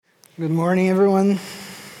Good morning, everyone.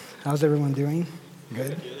 How's everyone doing?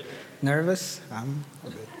 Good? Nervous? I'm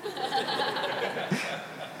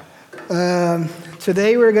good.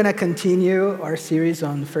 Today we're going to continue our series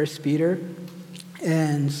on 1 Peter.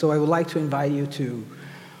 And so I would like to invite you to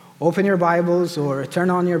open your Bibles or turn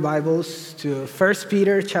on your Bibles to 1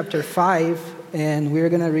 Peter chapter 5, and we're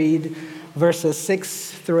going to read verses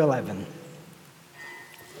 6 through 11.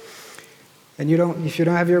 And if you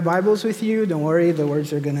don't have your Bibles with you, don't worry, the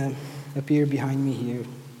words are going to appear behind me here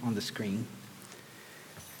on the screen.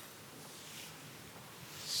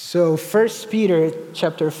 So 1 Peter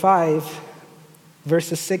chapter 5,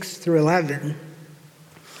 verses 6 through 11,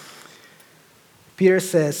 Peter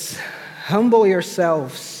says, "Humble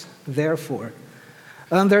yourselves, therefore,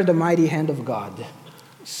 under the mighty hand of God,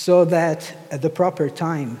 so that at the proper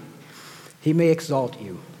time he may exalt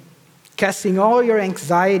you, casting all your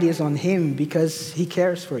anxieties on him because he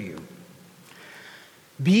cares for you.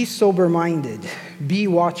 Be sober-minded, be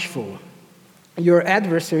watchful. Your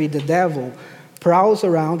adversary, the devil, prowls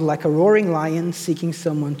around like a roaring lion seeking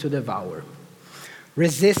someone to devour.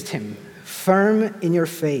 Resist him, firm in your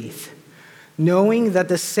faith, knowing that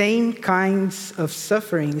the same kinds of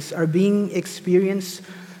sufferings are being experienced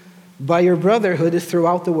by your brotherhood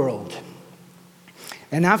throughout the world.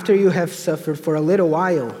 And after you have suffered for a little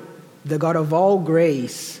while, the God of all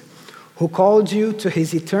grace, who called you to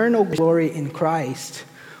his eternal glory in Christ,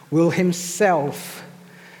 will himself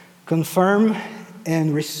confirm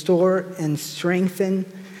and restore and strengthen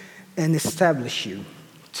and establish you.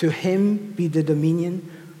 To him be the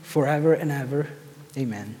dominion forever and ever.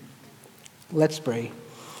 Amen." Let's pray.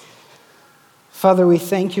 Father, we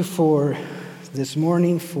thank you for this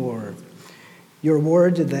morning, for your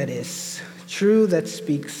word that is true, that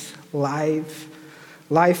speaks life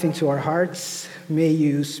into our hearts. May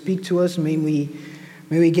you speak to us. May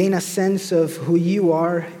we gain a sense of who you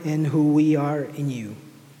are and who we are in you.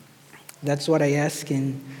 That's what I ask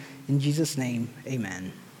in Jesus' name.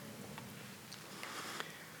 Amen.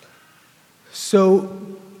 So,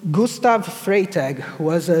 Gustav Freytag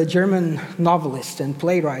was a German novelist and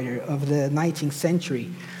playwright of the 19th century.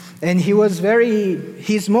 And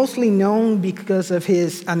he's mostly known because of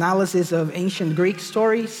his analysis of ancient Greek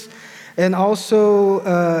stories and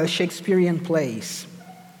also Shakespearean plays.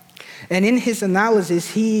 And in his analysis,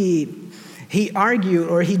 he argued,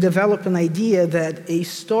 or he developed an idea that a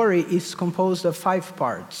story is composed of 5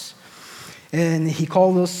 parts. And he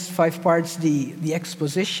called those 5 parts the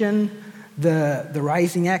exposition, the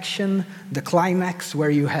rising action, the climax, where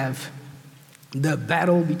you have the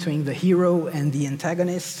battle between the hero and the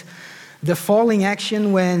antagonist, the falling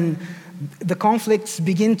action when the conflicts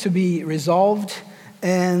begin to be resolved,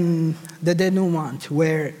 and the denouement,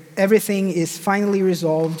 where everything is finally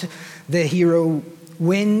resolved, the hero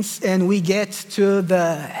wins, and we get to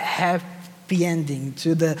the happy ending,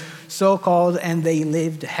 to the so-called "and they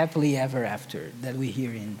lived happily ever after" that we hear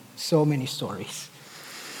in so many stories.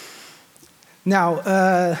 Now,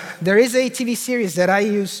 there is a TV series that I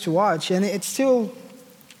used to watch, and it's still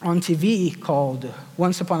on TV, called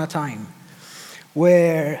Once Upon a Time,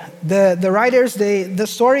 where the writers, the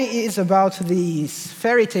story is about these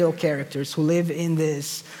fairy tale characters who live in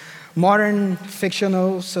this modern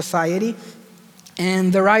fictional society,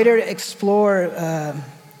 and the writer explore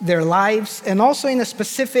their lives, and also in a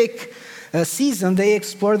specific season, they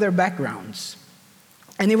explore their backgrounds.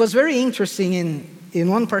 And it was very interesting in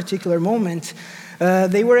one particular moment,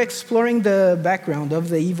 they were exploring the background of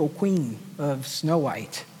the evil queen of Snow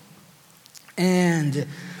White. And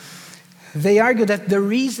they argued that the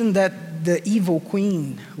reason that the evil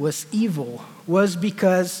queen was evil was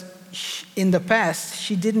because in the past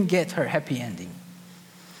she didn't get her happy ending.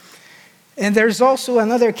 And there's also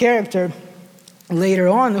another character later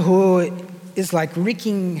on who is like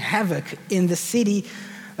wreaking havoc in the city,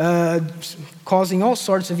 causing all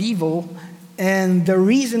sorts of evil. And the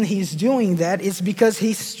reason he's doing that is because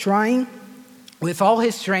he's trying with all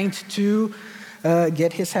his strength to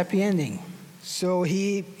get his happy ending. So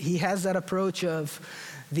he has that approach of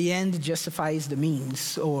the end justifies the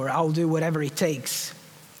means, or I'll do whatever it takes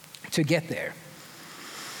to get there.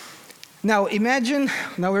 Now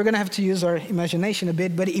we're going to have to use our imagination a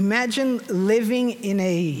bit, but imagine living in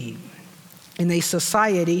a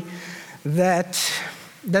society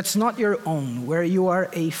that's not your own, where you are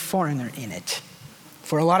a foreigner in it.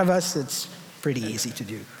 For a lot of us, it's pretty easy to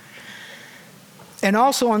do. And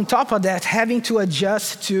also on top of that, having to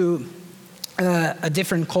adjust to a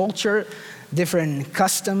different culture, different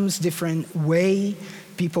customs, different way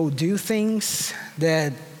people do things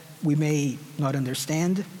that we may not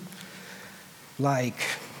understand, like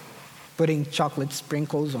putting chocolate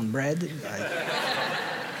sprinkles on bread.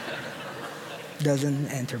 doesn't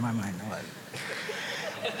enter my mind.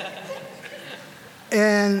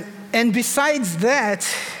 And besides that,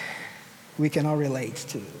 we can all relate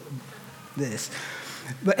to this.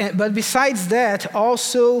 But besides that,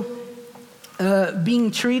 also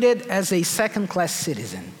being treated as a second-class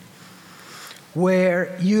citizen,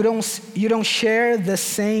 where you don't share the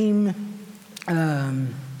same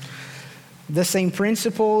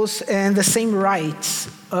principles and the same rights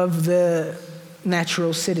of the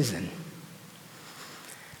natural citizen.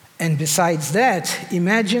 And besides that,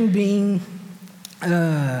 imagine being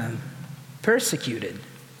persecuted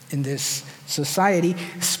in this society,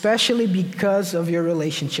 especially because of your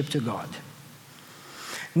relationship to God.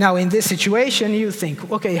 Now, in this situation, you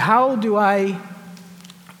think, okay, how do I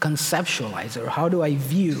conceptualize, or how do I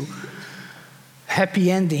view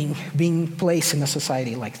happy ending being placed in a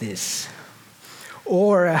society like this?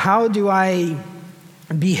 Or how do I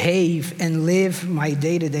behave and live my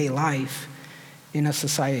day-to-day life in a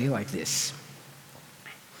society like this?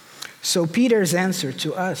 So Peter's answer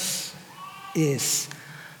to us is,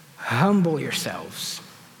 humble yourselves.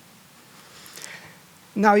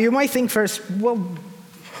 Now you might think first, well,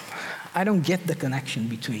 I don't get the connection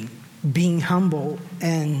between being humble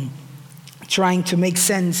and trying to make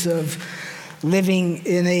sense of living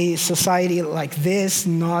in a society like this,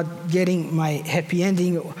 not getting my happy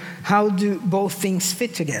ending. How do both things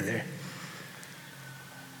fit together?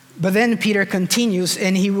 But then Peter continues,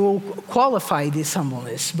 and he will qualify this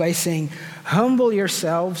humbleness by saying, humble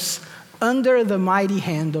yourselves under the mighty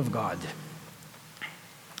hand of God.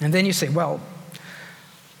 And then you say, well,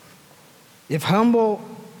 if humble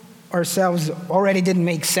ourselves already didn't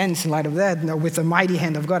make sense in light of that, now with the mighty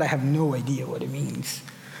hand of God, I have no idea what it means.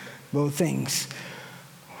 Both things.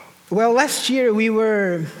 Well, last year we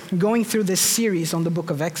were going through this series on the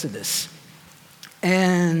book of Exodus.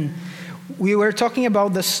 And we were talking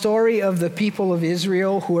about the story of the people of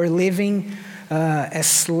Israel who are living as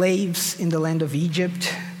slaves in the land of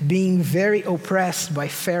Egypt, being very oppressed by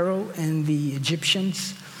Pharaoh and the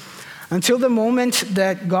Egyptians, until the moment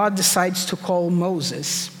that God decides to call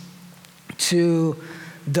Moses to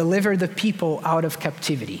deliver the people out of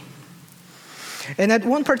captivity. And at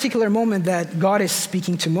one particular moment that God is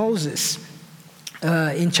speaking to Moses,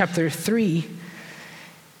 in chapter 3,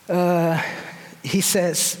 he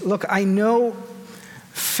says, look, I know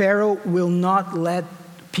Pharaoh will not let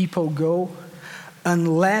people go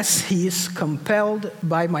unless he is compelled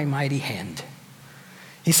by my mighty hand.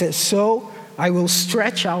 He says, so I will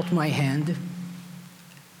stretch out my hand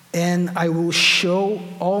and I will show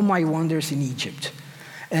all my wonders in Egypt.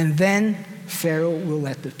 And then Pharaoh will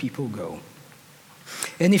let the people go.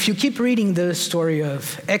 And if you keep reading the story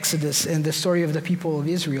of Exodus and the story of the people of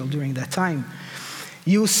Israel during that time,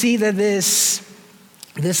 you'll see that this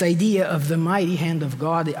idea of the mighty hand of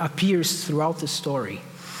God appears throughout the story.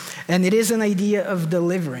 And it is an idea of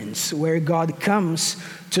deliverance, where God comes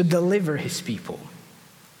to deliver his people.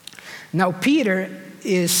 Now, Peter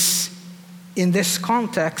is in this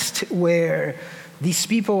context where these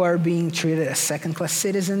people are being treated as second-class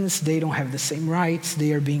citizens. They don't have the same rights.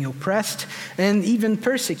 They are being oppressed and even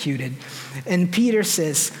persecuted. And Peter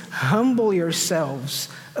says, humble yourselves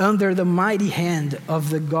under the mighty hand of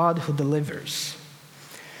the God who delivers.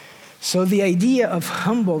 So the idea of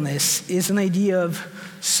humbleness is an idea of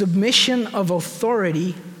submission of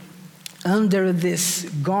authority under this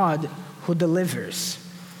God who delivers.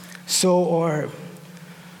 So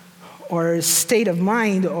our state of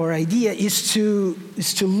mind or idea is to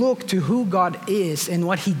look to who God is and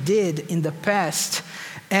what he did in the past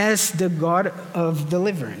as the God of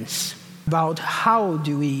deliverance. About how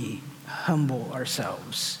do we humble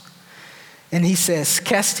ourselves? And he says,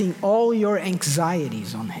 casting all your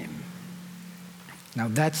anxieties on him. Now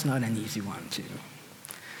that's not an easy one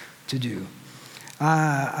to do.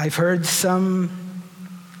 I've heard some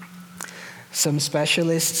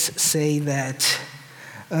specialists say that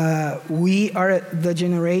we are the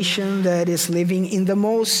generation that is living in the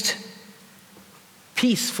most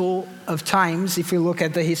peaceful of times, if we look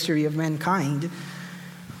at the history of mankind.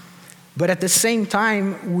 But at the same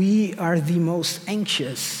time, we are the most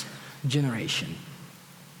anxious generation.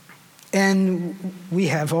 And we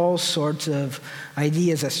have all sorts of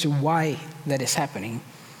ideas as to why that is happening.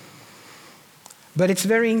 But it's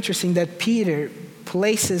very interesting that Peter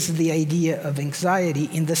places the idea of anxiety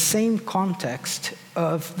in the same context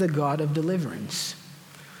of the God of deliverance.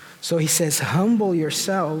 So he says, humble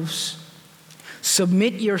yourselves,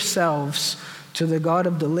 submit yourselves to the God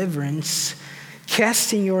of deliverance,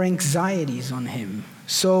 casting your anxieties on him.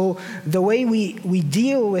 So the way we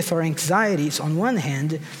deal with our anxieties on one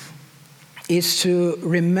hand is to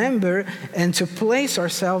remember and to place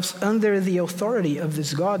ourselves under the authority of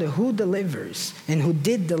this God who delivers and who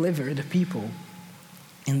did deliver the people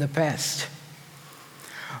in the past.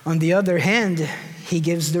 On the other hand, he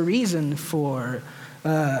gives the reason for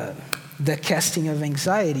the casting of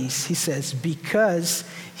anxieties. He says, because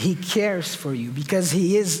he cares for you, because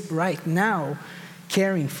he is right now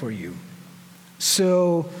caring for you.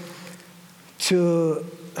 So to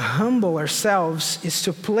humble ourselves is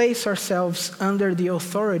to place ourselves under the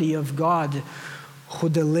authority of God who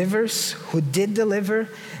delivers, who did deliver,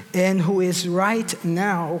 and who is right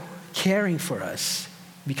now caring for us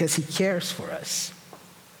because he cares for us.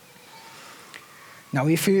 Now,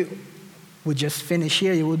 if you would just finish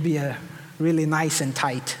here, it would be a really nice and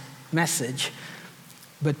tight message.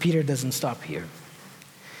 But Peter doesn't stop here.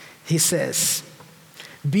 He says,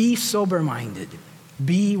 be sober-minded,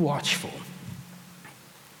 be watchful.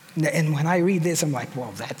 And when I read this, I'm like,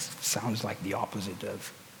 well, that sounds like the opposite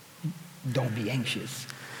of don't be anxious.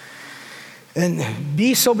 And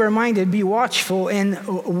be sober-minded, be watchful. And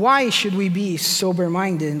why should we be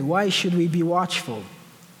sober-minded? Why should we be watchful?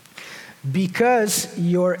 Because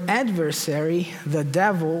your adversary, the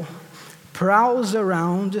devil, prowls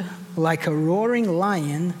around like a roaring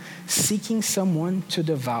lion seeking someone to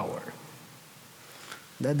devour.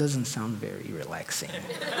 That doesn't sound very relaxing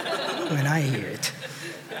when I hear it.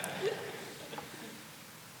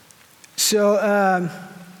 So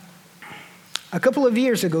a couple of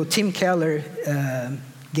years ago, Tim Keller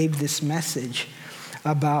gave this message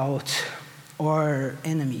about our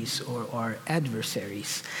enemies or our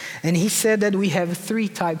adversaries. And he said that we have three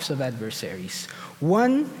types of adversaries.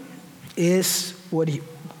 One is what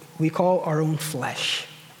we call our own flesh,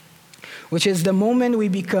 which is the moment we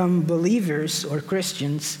become believers or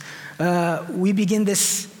Christians, we begin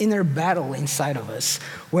this inner battle inside of us,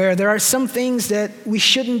 where there are some things that we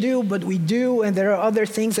shouldn't do, but we do, and there are other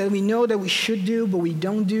things that we know that we should do, but we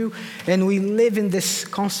don't do, and we live in this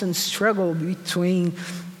constant struggle between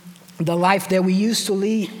the life that we used to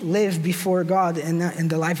live before God and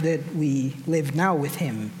the life that we live now with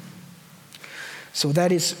Him. So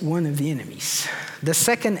that is one of the enemies. The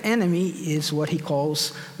second enemy is what he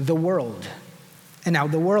calls the world. And now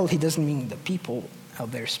the world, he doesn't mean the people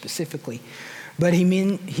out there specifically, but he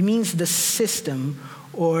means the system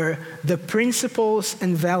or the principles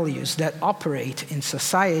and values that operate in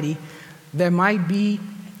society that might be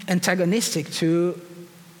antagonistic to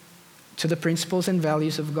the principles and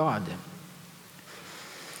values of God.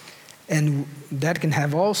 And that can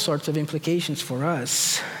have all sorts of implications for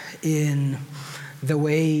us in the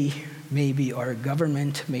way maybe our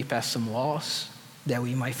government may pass some laws that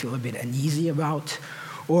we might feel a bit uneasy about,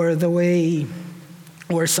 or the way,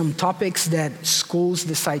 or some topics that schools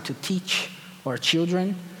decide to teach our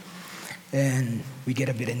children, and we get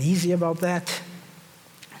a bit uneasy about that.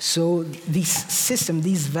 So these systems,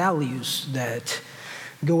 these values that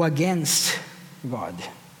go against God.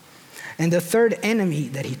 And the third enemy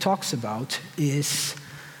that he talks about is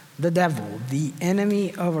the devil, the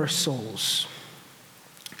enemy of our souls.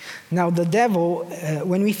 Now, the devil,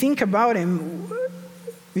 when we think about him,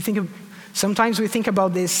 sometimes we think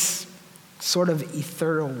about this sort of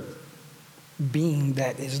ethereal being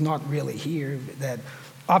that is not really here, that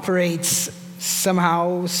operates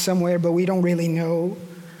somehow, somewhere, but we don't really know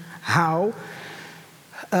how.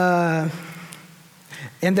 And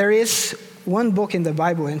there is one book in the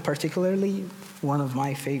Bible, and particularly one of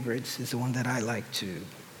my favorites is the one that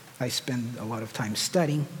I spend a lot of time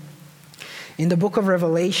studying. In the book of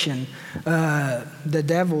Revelation, the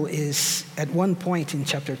devil is, at one point in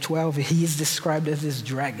chapter 12, he is described as this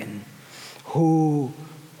dragon who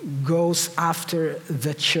goes after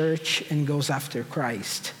the church and goes after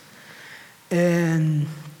Christ. And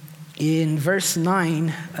in verse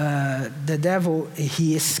 9, the devil,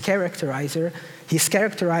 he's characterized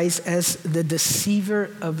as the deceiver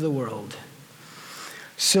of the world.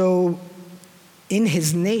 So in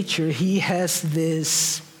his nature, he has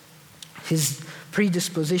his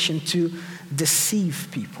predisposition to deceive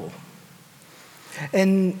people.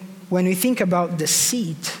 And when we think about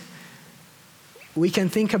deceit, we can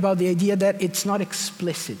think about the idea that it's not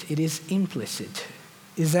explicit, it is implicit.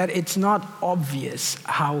 Is that it's not obvious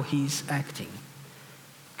how he's acting.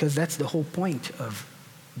 Because that's the whole point of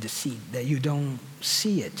deceit, that you don't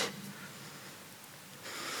see it.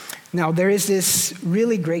 Now, there is this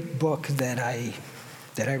really great book that I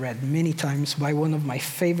read many times by one of my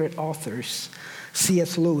favorite authors,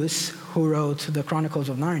 C.S. Lewis, who wrote the Chronicles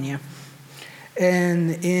of Narnia.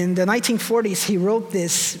 And in the 1940s, he wrote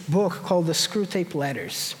this book called The Screwtape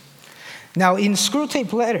Letters. Now, in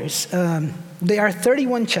Screwtape Letters, there are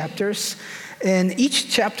 31 chapters, And each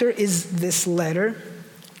chapter is this letter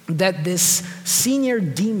that this senior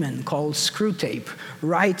demon called Screwtape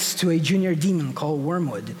writes to a junior demon called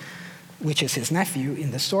Wormwood, which is his nephew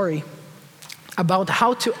in the story, about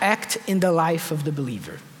how to act in the life of the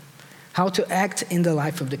believer, how to act in the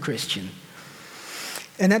life of the Christian.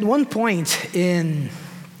 And at one point in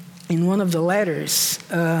one of the letters,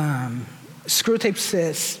 Screwtape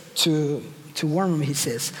says to Wormwood, he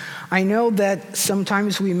says, "I know that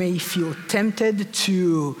sometimes we may feel tempted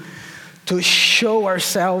to show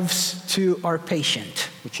ourselves to our patient,"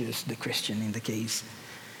 which is the Christian in the case,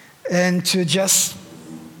 "and to just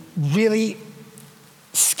really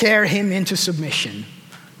scare him into submission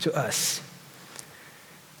to us."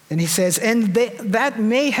 And he says, and that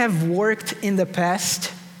may have worked in the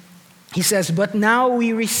past. He says, but now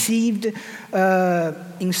we received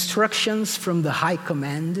instructions from the high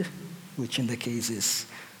command, which in the case is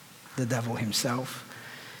the devil himself.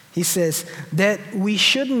 He says that we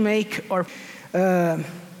should make our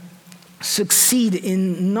succeed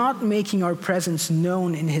in not making our presence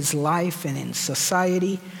known in his life and in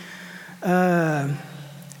society.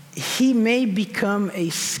 He may become a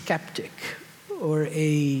skeptic or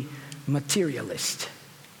a materialist.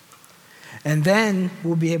 And then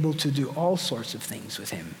we'll be able to do all sorts of things with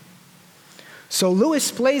him. So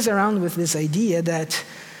Lewis plays around with this idea that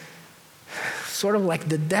sort of like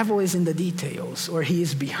the devil is in the details, or he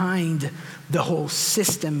is behind the whole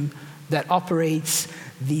system that operates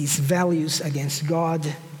these values against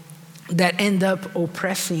God that end up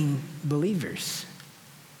oppressing believers.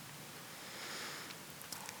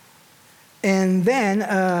 And then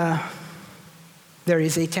there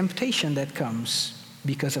is a temptation that comes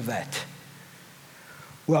because of that.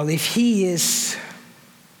 Well, if he is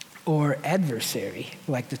our adversary,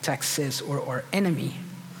 like the text says, or our enemy,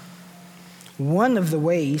 one of the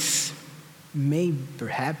ways, maybe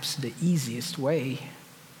perhaps the easiest way,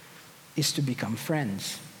 is to become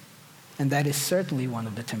friends. And that is certainly one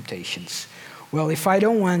of the temptations. Well, if I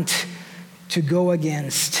don't want to go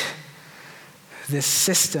against this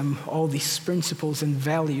system, all these principles and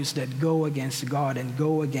values that go against God and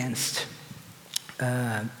go against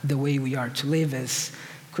the way we are to live as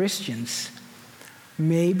Christians,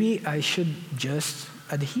 maybe I should just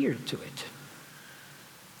adhere to it.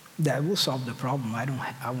 That will solve the problem. I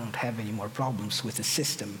won't have any more problems with the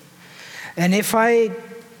system. And if I'm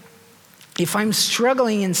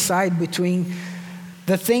struggling inside between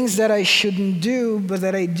the things that I shouldn't do but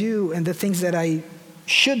that I do, and the things that I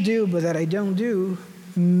should do but that I don't do,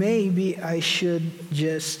 maybe I should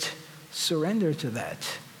just surrender to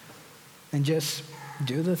that and just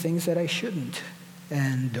do the things that I shouldn't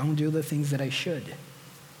and don't do the things that I should.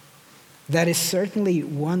 That is certainly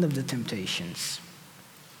one of the temptations.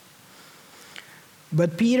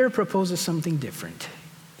 But Peter proposes something different.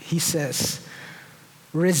 He says,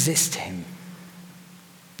 resist him.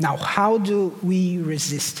 Now, how do we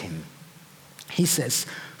resist him? He says,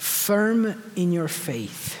 firm in your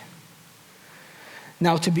faith.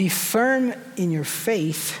 Now, to be firm in your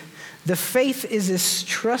faith, the faith is this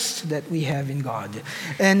trust that we have in God.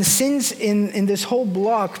 And since in this whole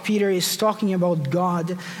block, Peter is talking about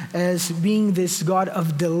God as being this God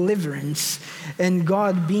of deliverance, and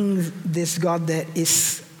God being this God that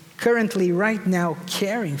is currently right now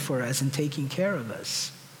caring for us and taking care of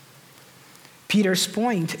us. Peter's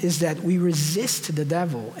point is that we resist the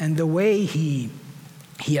devil, and the way he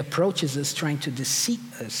approaches us trying to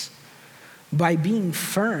deceive us by being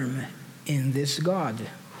firm in this God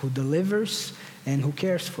who delivers and who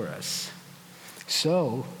cares for us.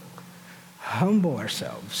 So, humble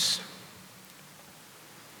ourselves.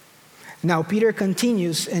 Now, Peter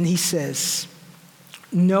continues and he says,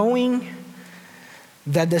 knowing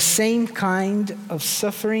that the same kind of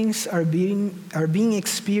sufferings are being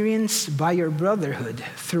experienced by your brotherhood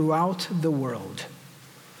throughout the world.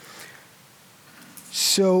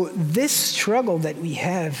 So this struggle that we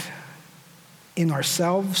have in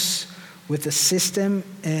ourselves, with the system,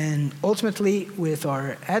 and ultimately with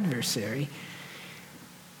our adversary,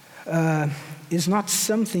 is not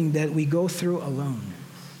something that we go through alone.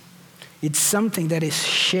 It's something that is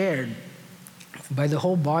shared by the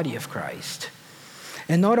whole body of Christ.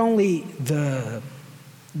 And not only the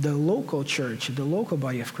local church, the local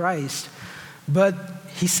body of Christ, but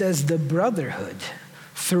he says the brotherhood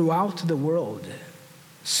throughout the world.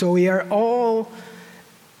 So we are all,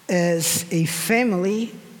 as a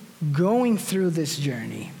family, going through this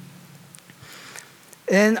journey.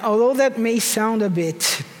 And although that may sound a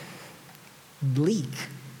bit bleak,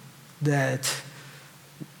 that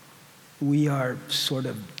we are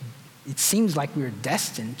it seems like we're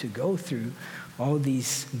destined to go through all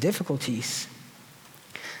these difficulties,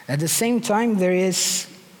 At the same time, there is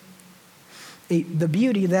the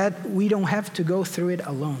beauty that we don't have to go through it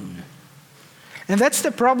alone. And that's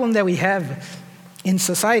the problem that we have in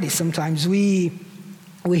society sometimes. We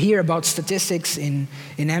hear about statistics in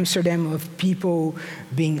Amsterdam of people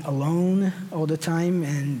being alone all the time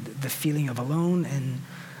and the feeling of alone and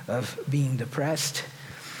of being depressed.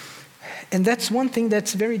 And that's one thing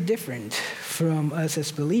that's very different from us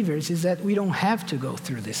as believers, is that we don't have to go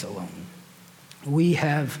through this alone. We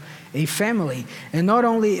have a family, and not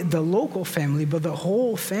only the local family, but the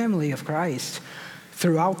whole family of Christ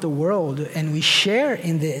throughout the world, and we share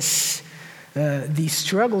in this, these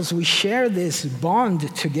struggles. We share this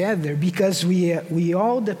bond together because we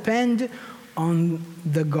all depend on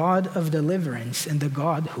the God of deliverance and the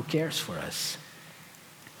God who cares for us.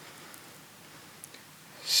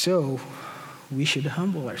 So we should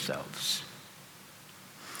humble ourselves.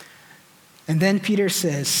 And then Peter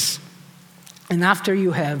says, and after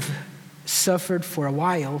you have suffered for a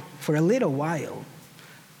while, for a little while,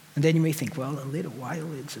 and then you may think, well, a little while,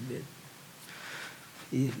 it's a bit,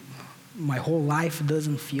 my whole life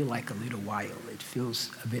doesn't feel like a little while. It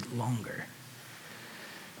feels a bit longer.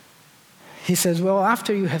 He says, well,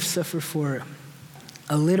 after you have suffered for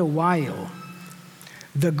a little while,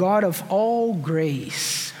 the God of all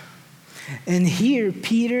grace. And here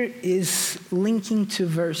Peter is linking to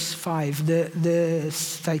verse 5, the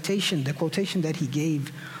citation, the quotation that he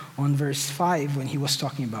gave on verse 5 when he was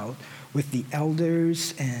talking about with the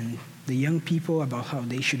elders and the young people about how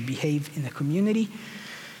they should behave in the community.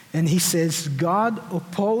 And he says, God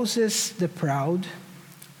opposes the proud,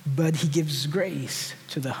 but he gives grace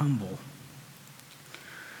to the humble.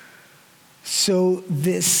 So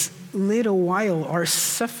this little while, our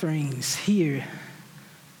sufferings here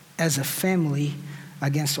as a family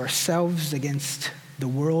against ourselves, against the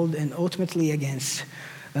world, and ultimately against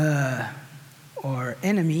our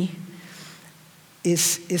enemy,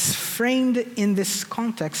 is framed in this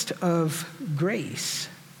context of grace.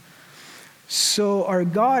 So our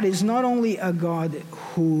God is not only a God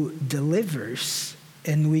who delivers,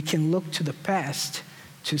 and we can look to the past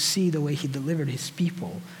to see the way he delivered his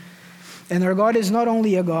people. And our God is not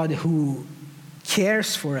only a God who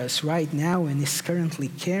cares for us right now and is currently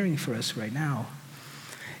caring for us right now.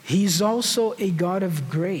 He's also a God of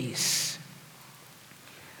grace.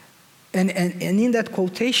 And in that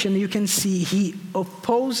quotation, you can see he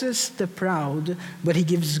opposes the proud, but he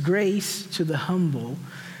gives grace to the humble.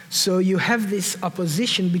 So you have this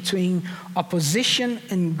opposition between opposition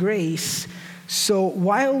and grace. So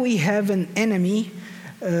while we have an enemy,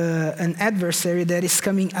 an adversary that is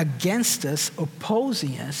coming against us,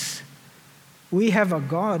 opposing us, we have a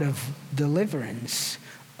God of deliverance,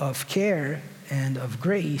 of care, and of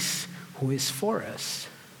grace who is for us.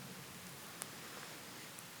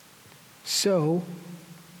 So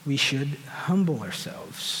we should humble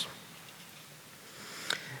ourselves.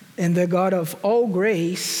 And the God of all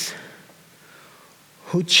grace,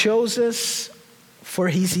 who chose us for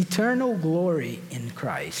his eternal glory in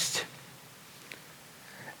Christ.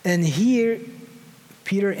 And here,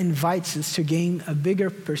 Peter invites us to gain a bigger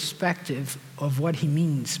perspective of what he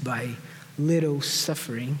means by little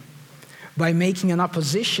suffering, by making an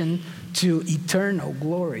opposition to eternal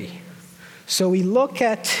glory. So we look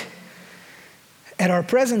at our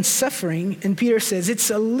present suffering, and Peter says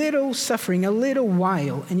it's a little suffering, a little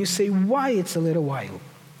while. And you say, why it's a little while?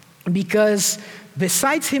 Because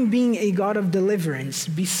besides him being a God of deliverance,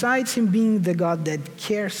 besides him being the God that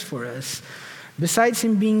cares for us, besides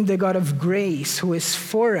him being the God of grace who is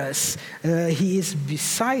for us, he is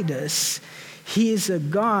beside us, he is a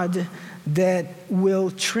God that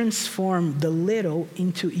will transform the little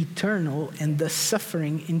into eternal and the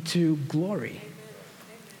suffering into glory.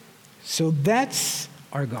 So that's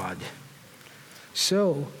our God.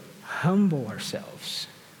 So humble ourselves.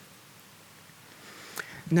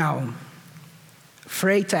 Now,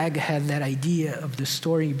 Freytag had that idea of the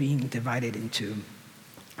story being divided into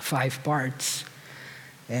 5 parts,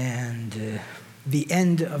 and the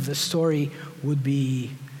end of the story would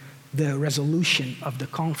be the resolution of the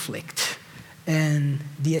conflict and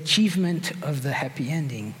the achievement of the happy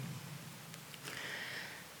ending.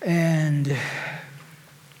 And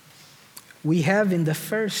we have in the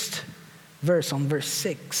first verse, on verse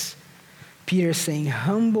 6, Peter saying,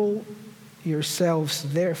 humble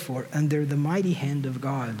yourselves, therefore, under the mighty hand of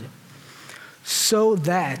God, so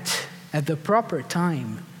that at the proper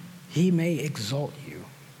time he may exalt you.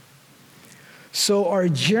 So our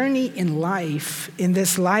journey in life, in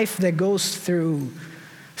this life that goes through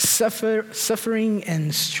suffering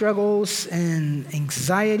and struggles and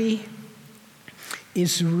anxiety,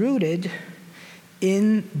 is rooted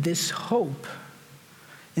in this hope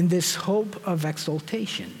in this hope of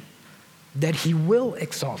exaltation, that he will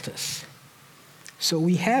exalt us. So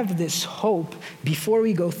we have this hope. Before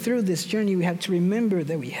we go through this journey, we have to remember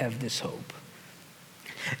that we have this hope.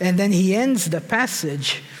 And then he ends the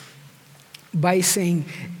passage by saying,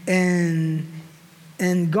 and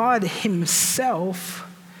God himself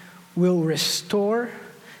will restore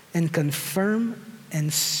and confirm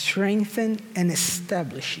and strengthen and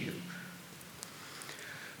establish you.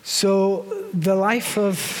 So the life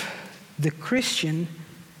of the Christian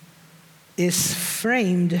is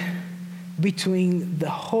framed between the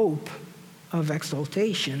hope of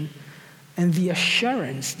exaltation and the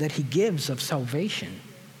assurance that he gives of salvation.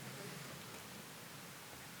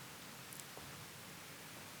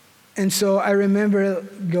 And so I remember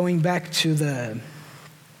going back to the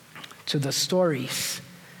stories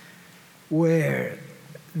where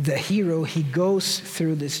the hero, he goes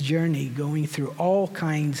through this journey, going through all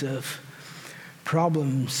kinds of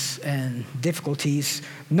problems and difficulties,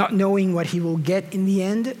 not knowing what he will get in the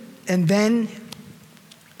end. And then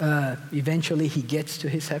eventually he gets to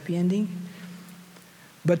his happy ending.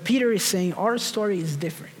 But Peter is saying our story is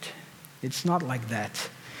different. It's not like that.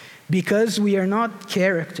 Because we are not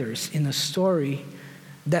characters in a story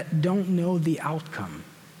that don't know the outcome.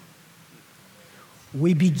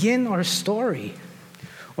 We begin our story.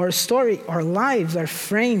 Our lives are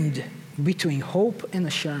framed between hope and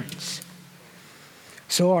assurance.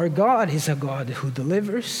 So our God is a God who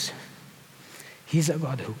delivers. He's a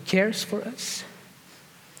God who cares for us.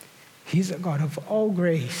 He's a God of all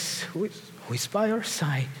grace who is by our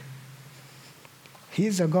side.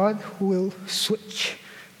 He's a God who will switch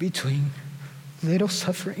between little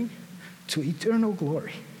suffering to eternal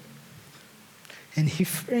glory. And he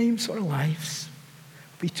frames our lives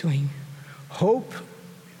between hope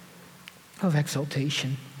of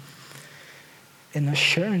exaltation and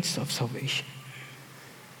assurance of salvation.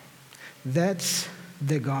 That's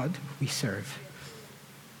the God we serve.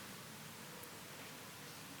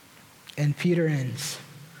 And Peter ends,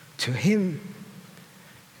 to him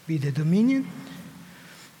be the dominion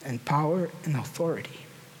and power and authority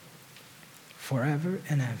forever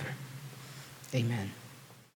and ever. Amen.